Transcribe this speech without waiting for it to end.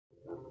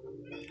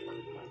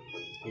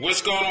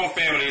What's going on,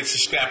 family? It's the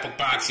Scrapbook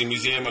Boxing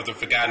Museum of the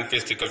Forgotten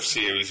Fisticuffs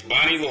series.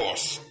 Barney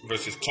lost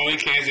versus Tony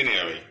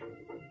Canzoneri.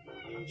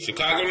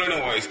 Chicago,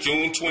 Illinois,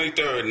 June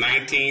 23rd,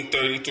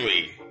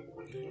 1933.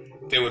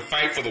 They would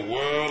fight for the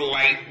World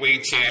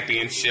Lightweight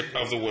Championship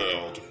of the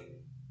world.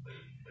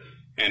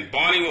 And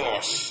Barney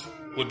Ross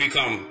would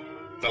become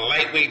the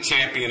lightweight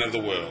champion of the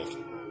world.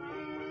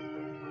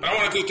 But I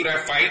want to go through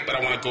that fight, but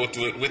I want to go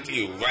through it with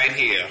you right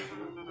here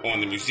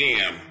on the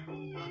Museum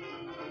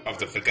of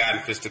the Forgotten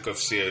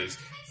Fisticuffs series.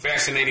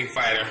 Fascinating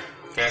fighter,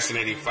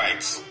 fascinating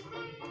fights.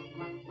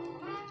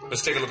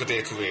 Let's take a look at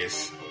their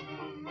careers.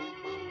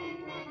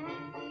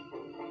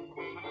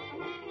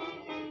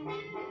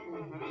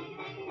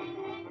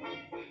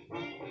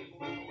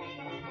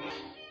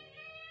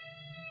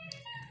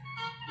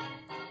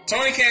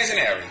 Tony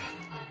Canzoneri,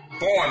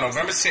 born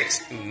November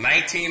 6,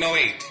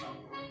 1908,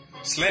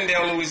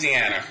 Slendale,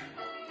 Louisiana.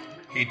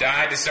 He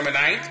died December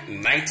 9th,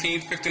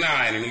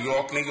 1959 in New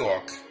York, New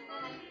York.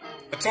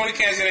 Tony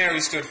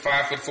Canzoneri stood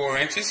 5'4"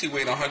 inches. He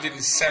weighed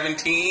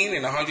 117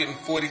 and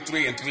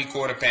 143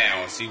 3/4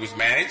 pounds. He was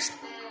managed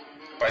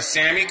by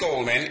Sammy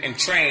Goldman and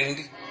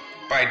trained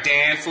by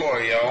Dan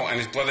Florio and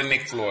his brother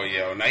Nick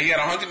Florio. Now, he had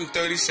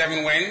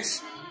 137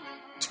 wins,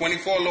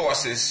 24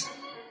 losses,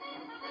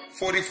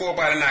 44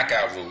 by the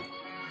knockout route.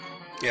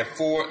 He had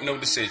 4 no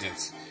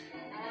decisions.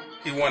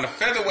 He won the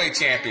featherweight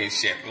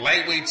championship,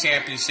 lightweight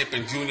championship,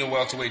 and junior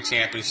welterweight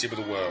championship of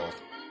the world.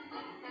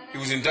 He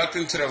was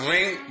inducted into the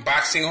Ring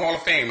Boxing Hall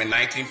of Fame in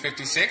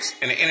 1956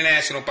 and the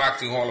International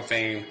Boxing Hall of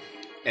Fame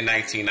in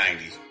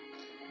 1990.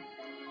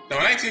 Now,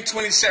 in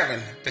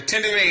 1927, the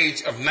tender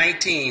age of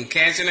 19,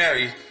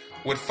 Canzoneri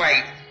would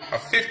fight a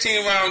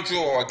 15-round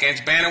draw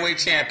against bantamweight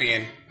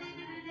champion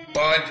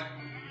Bud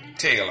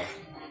Taylor.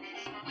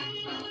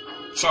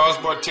 Charles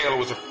Bud Taylor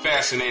was a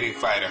fascinating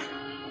fighter.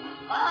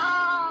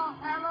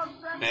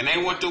 And they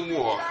went to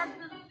war.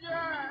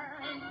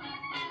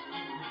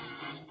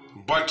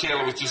 Bud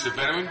Taylor was just a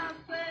veteran.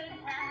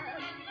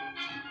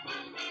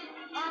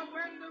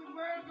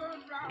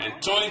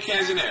 And Tony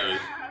Canzoneri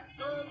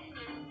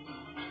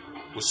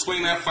would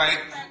swing that fight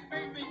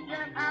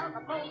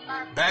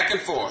back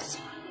and forth.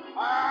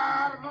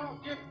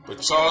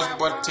 But Charles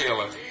Bud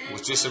Taylor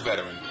was just a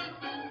veteran.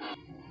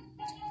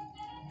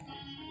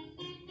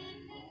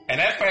 And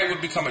that fight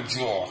would become a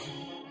draw.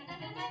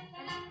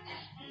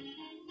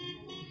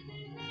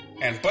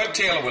 And Bud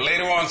Taylor would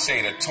later on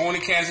say that Tony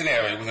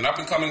Canzoneri was an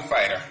up-and-coming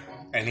fighter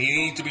and he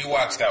needed to be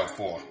watched out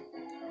for.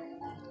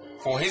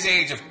 For his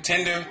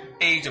tender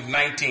age of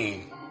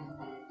 19,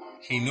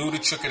 he knew the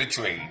trick of the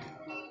trade.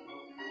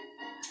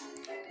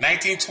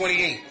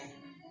 1928,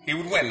 he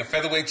would win the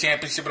featherweight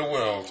championship of the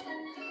world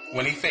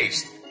when he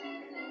faced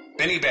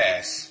Benny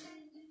Bass.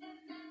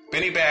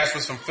 Benny Bass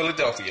was from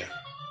Philadelphia,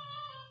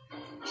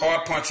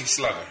 hard-punching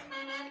slugger.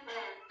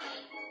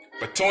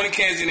 But Tony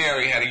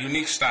Canzoneri had a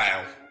unique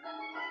style.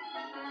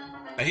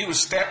 Now, he would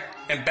step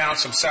and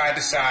bounce from side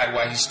to side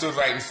while he stood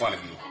right in front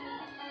of you.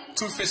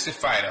 Two-fisted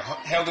fighter,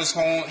 held his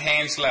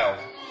hands low,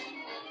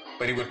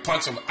 but he would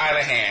punch from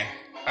either hand,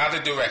 either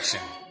direction.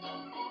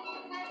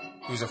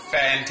 He was a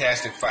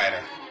fantastic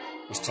fighter,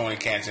 was Tony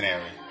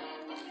Canzoneri.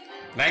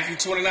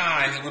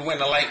 1929, he would win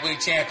the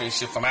lightweight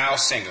championship from Al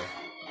Singer.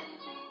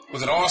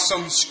 With an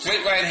awesome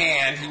straight right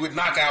hand, he would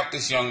knock out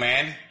this young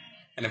man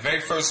in the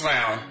very first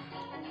round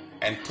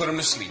and put him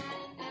to sleep.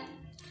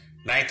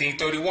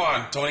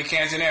 1931, Tony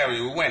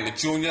Canzoneri would win the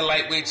Junior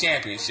Lightweight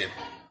Championship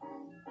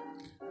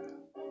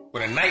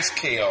with a nice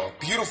KO,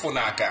 beautiful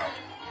knockout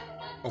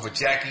over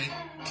Jackie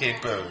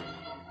Kid Bird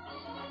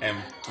in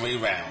 3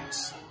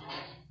 rounds.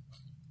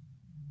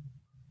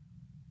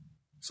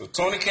 So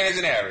Tony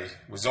Canzoneri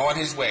was on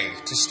his way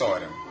to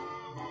stardom.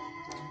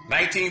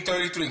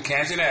 1933,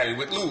 Canzoneri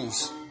would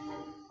lose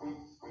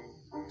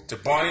to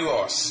Barney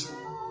Ross.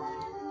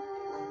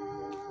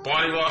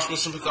 Barney Ross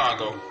was from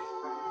Chicago.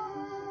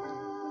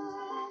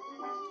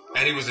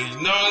 And he was a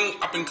young,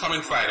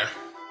 up-and-coming fighter.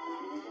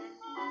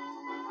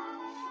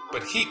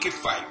 But he could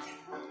fight.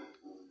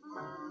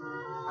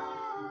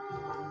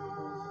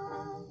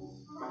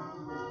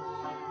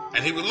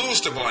 And he would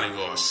lose to Barney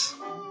Ross.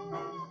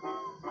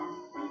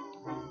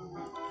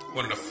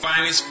 One of the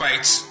finest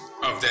fights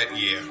of that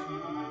year.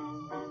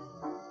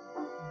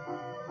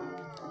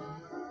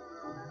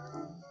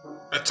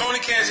 Now, Tony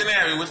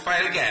Canzoneri would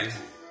fight again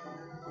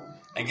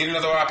and get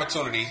another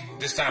opportunity.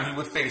 This time he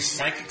would face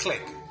Frankie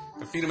Click,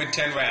 defeat him in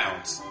 10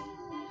 rounds,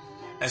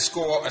 and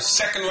score a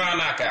second-round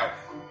knockout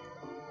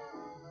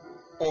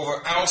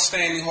over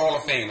outstanding Hall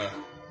of Famer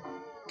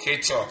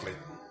Kid Chocolate,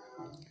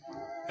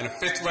 and a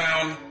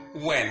 5th-round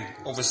win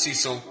over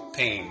Cecil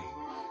Payne.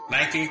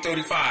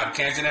 1935,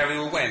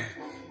 Canzoneri would win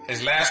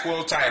his last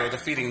world title,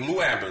 defeating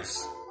Lou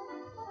Ambers,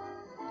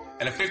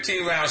 and a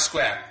 15-round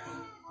scrap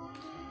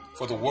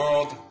for the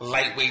World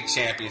Lightweight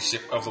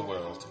Championship of the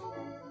world.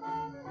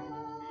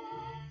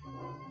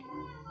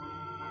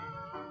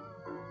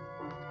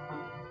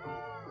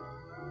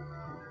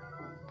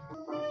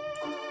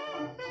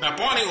 Now,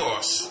 Barney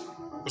Ross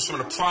was from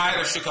the pride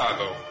of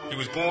Chicago. He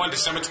was born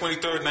December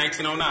 23rd,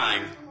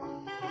 1909,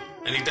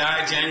 and he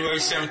died January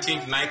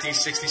 17th,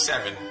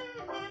 1967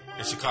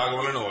 in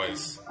Chicago,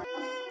 Illinois.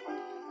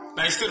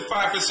 Now he stood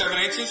 5 foot 7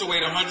 inches and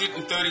weighed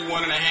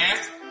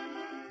 131.5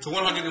 to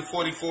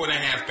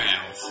 144.5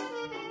 pounds.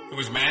 He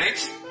was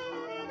managed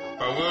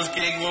by Wills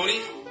Gig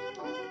Rooney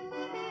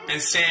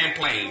and Sam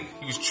Plain.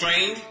 He was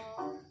trained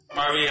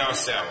by Ray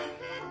Arcel.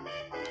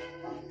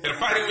 He had a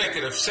fighting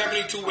record of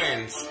 72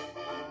 wins,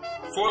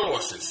 4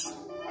 losses,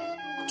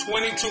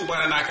 22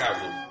 by the knockout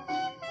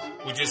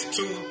route, with just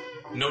 2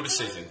 no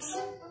decisions.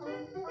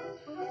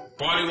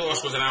 Barney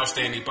Ross was an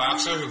outstanding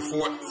boxer who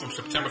fought from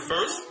September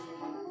 1st,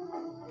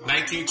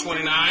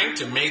 1929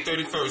 to May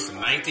 31st,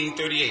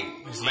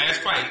 1938. His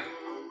last fight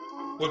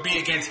would be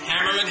against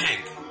Hammer and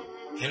Hank,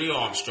 Henry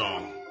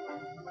Armstrong.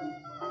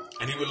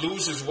 And he would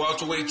lose his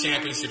welterweight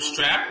championship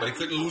strap, but he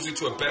couldn't lose it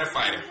to a better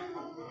fighter.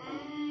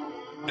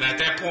 And at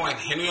that point,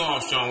 Henry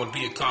Armstrong would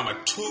become a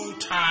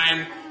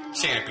 2-time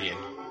champion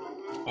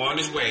on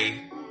his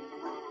way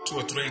to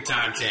a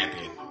 3-time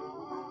champion.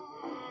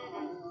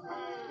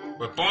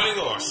 But Barney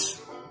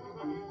Ross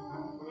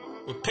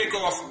would pick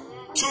off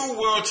 2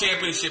 world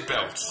championship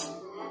belts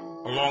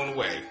along the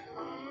way.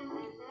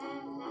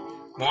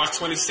 March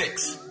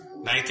 26,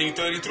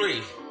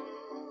 1933,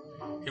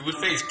 he would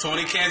face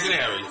Tony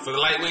Canzoneri for the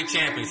lightweight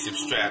championship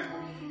strap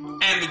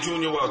and the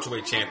junior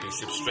welterweight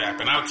championship strap.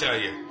 And I'll tell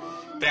you,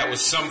 that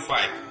was some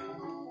fight.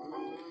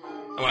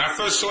 And when I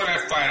first saw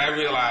that fight, I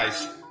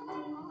realized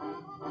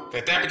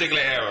that that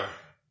particular era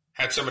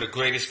had some of the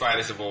greatest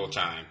fighters of all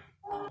time.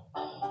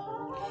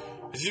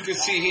 As you can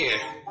see here,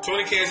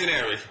 Tony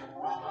Canzoneri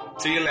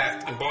to your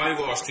left and Barney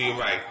Ross to your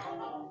right.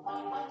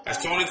 As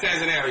Tony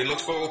Canzoneri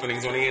looks for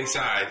openings on the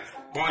inside,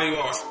 Barney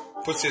Ross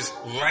puts his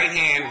right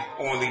hand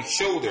on the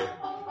shoulder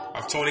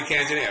of Tony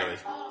Canzoneri,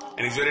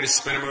 and he's ready to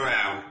spin him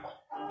around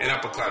and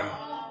uppercut him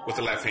with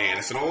the left hand.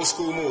 It's an old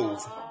school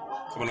move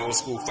from an old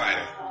school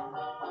fighter.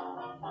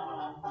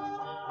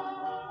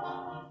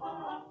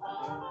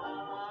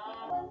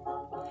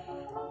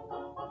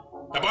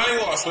 Now Barney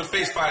Ross would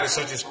face fighters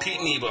such as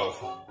Pete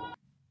Nebo,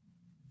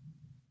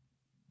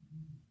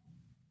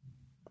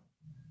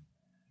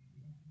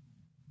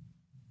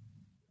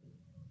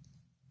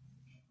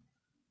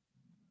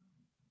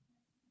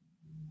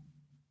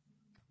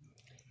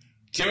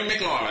 Jimmy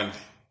McLaurin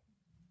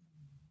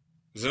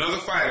was another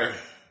fighter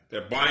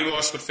that Barney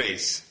Ross would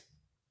face.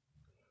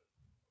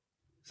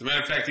 As a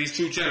matter of fact, these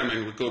 2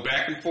 gentlemen would go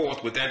back and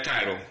forth with that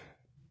title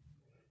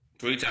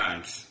 3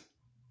 times.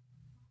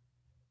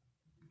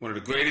 One of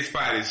the greatest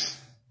fighters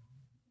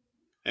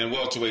and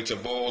welterweights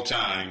of all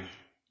time,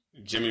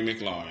 Jimmy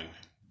McLaurin.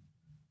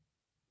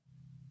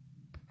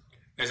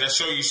 As I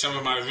show you some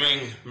of my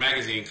Ring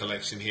magazine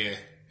collection here,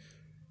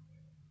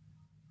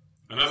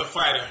 another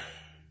fighter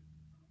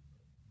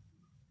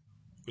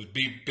would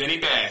be Benny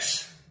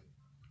Bass.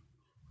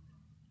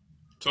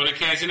 Tony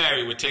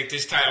Canzoneri would take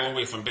this title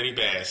away from Benny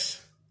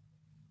Bass.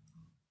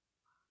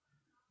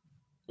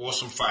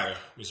 Awesome fighter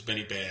was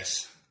Benny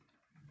Bass.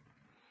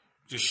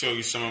 Just show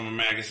you some of my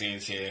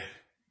magazines here.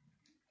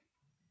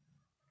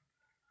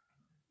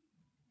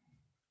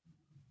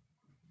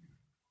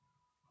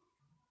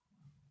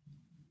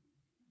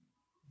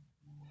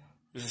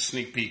 This is a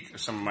sneak peek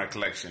of some of my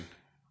collection.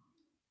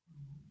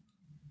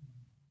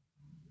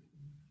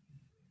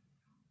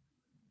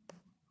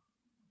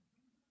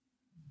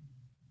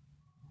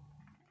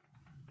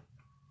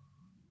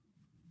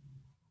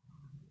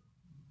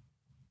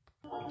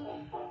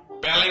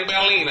 Belling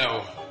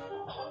Bellino,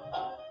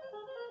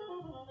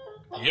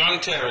 Young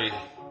Terry,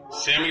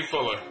 Sammy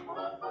Fuller.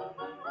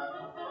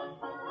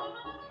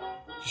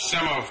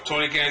 Some of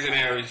Tony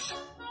Canzoneri's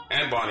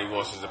and Barney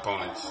Ross's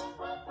opponents.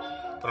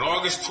 But on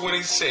August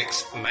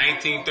 26,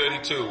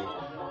 1932,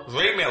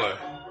 Ray Miller,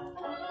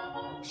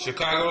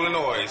 Chicago,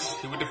 Illinois,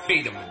 he would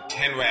defeat him in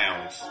 10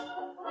 rounds.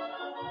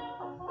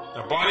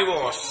 Now Barney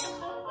Ross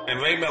and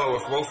Ray Miller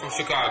were both from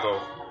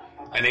Chicago,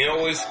 and they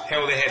always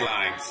held the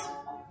headlines.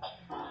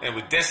 And it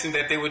was destined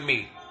that they would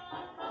meet.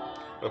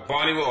 But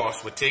Barney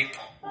Ross would take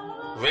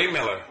Ray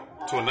Miller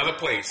to another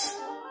place,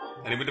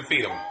 and he would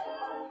defeat him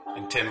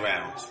in 10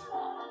 rounds.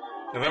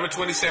 November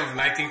 27,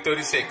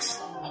 1936.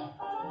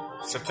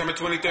 September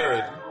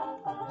 23rd,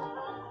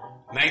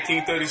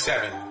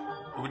 1937,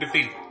 he would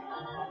defeat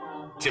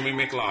Jimmy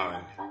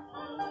McLaurin.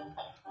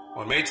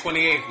 On May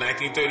 28,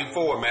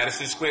 1934,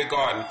 Madison Square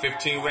Garden,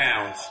 15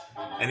 rounds,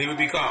 and he would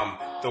become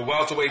the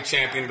welterweight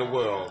champion of the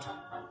world.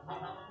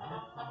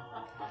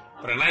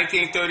 But in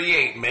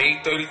 1938, May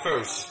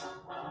 31st,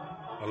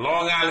 in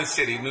Long Island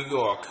City, New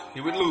York,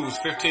 he would lose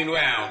 15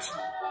 rounds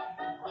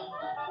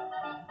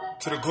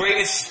to the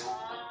greatest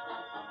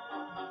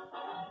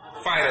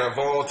fighter of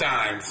all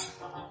times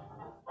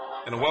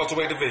in the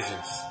welterweight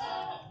divisions,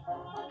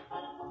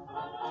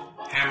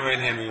 Hammer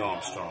and Henry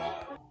Armstrong.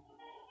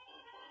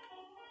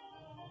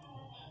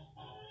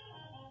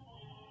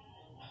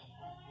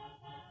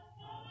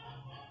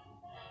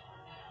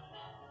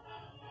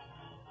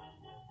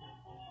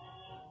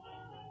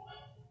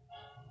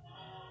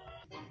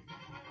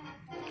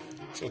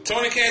 So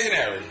Tony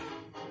Canzoneri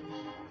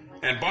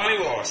and Barney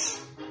Ross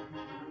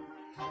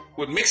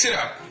would mix it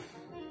up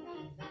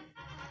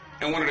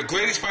in one of the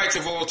greatest fights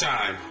of all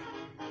time.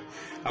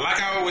 And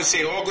like I always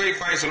say, all great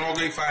fights and all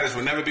great fighters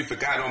will never be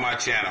forgotten on my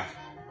channel.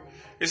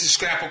 This is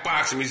Scrapbook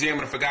Boxing, Museum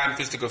of the Forgotten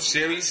Fisticuffs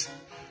series.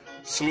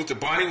 Salute to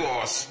Barney.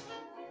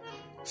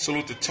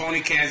 Salute to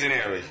Tony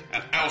Canzoneri,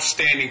 an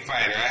outstanding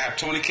fighter. I have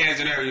Tony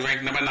Canzoneri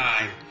ranked number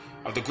 9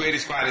 of the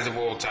greatest fighters of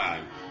all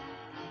time.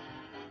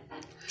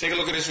 Take a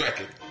look at his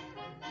record,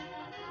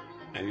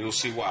 and you'll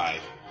see why.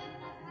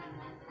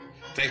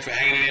 Thanks for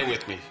hanging in there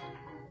with me.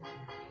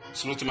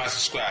 Salute to my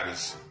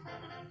subscribers.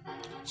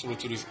 Salute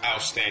to these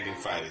outstanding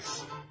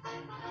fighters.